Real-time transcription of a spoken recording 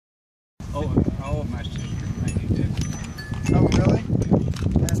Oh, my sister made it. Oh, really?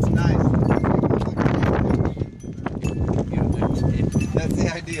 That's nice. Yeah, that's it. That's the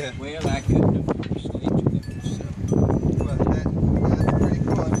idea. Well, I couldn't afford a stitch, so Well, that's pretty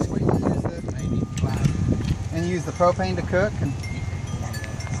cool. And what do you use the, made it fly. and you use the propane to cook? And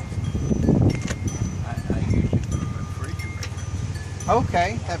I use it for the refrigerator.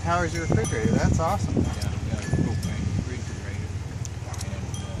 okay, that powers your refrigerator. That's awesome. Yeah, I've got a propane refrigerator.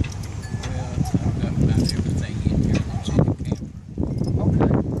 And, well, I've got about everything in here that's in the camper.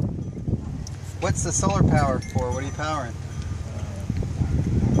 Okay. What's the solar power for? What are you powering?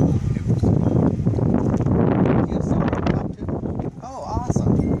 You have solar up too? Oh,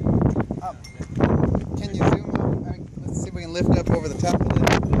 awesome. Can you zoom up? Let's see if we can lift up over the top of it.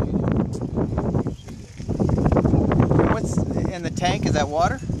 What's in the tank? Is that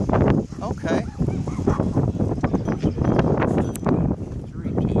water? Okay.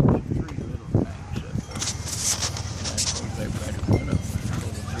 Three tanks, three little tanks up there. And I suppose they better run up there a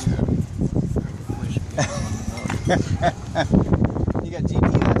little beer, whiskey, You got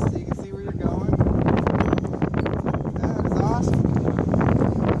GPS so you can see where you're going. That is awesome.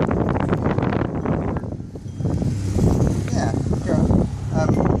 Yeah, here,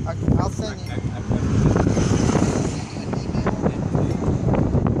 I'll send you.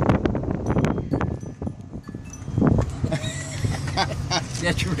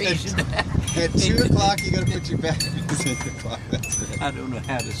 That's the reason. At 2 o'clock, you got to put your batteries in the clock. That's it. I don't know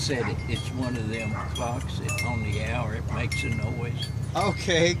how to set it. It's one of them clocks that on the hour it makes a noise.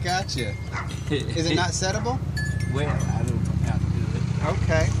 Okay, gotcha. Is it not settable? Well, I don't know how to do it.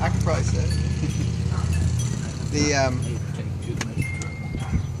 Okay, I can probably set it. The It takes too much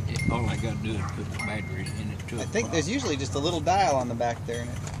trouble. All I got to do is put the batteries in at 2 o'clock. I think there's usually just a little dial on the back there, and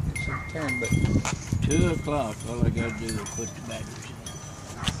it should turn. But 2 o'clock. All I got to do is put the batteries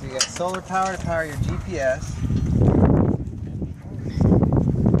in. so you got solar power to power your GPS.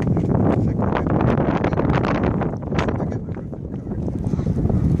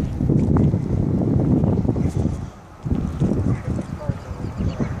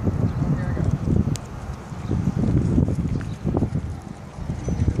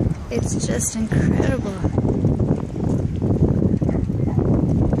 It's just incredible.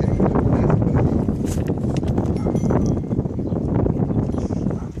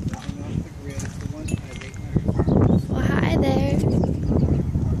 Well, hi there.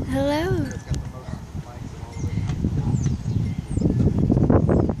 Hello.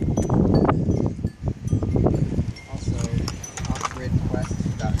 Also,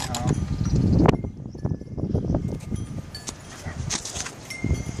 offgridquest.com.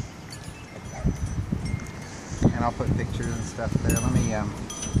 And I'll put pictures and stuff there. Let me Yeah,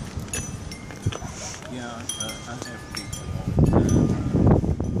 I have people all the time.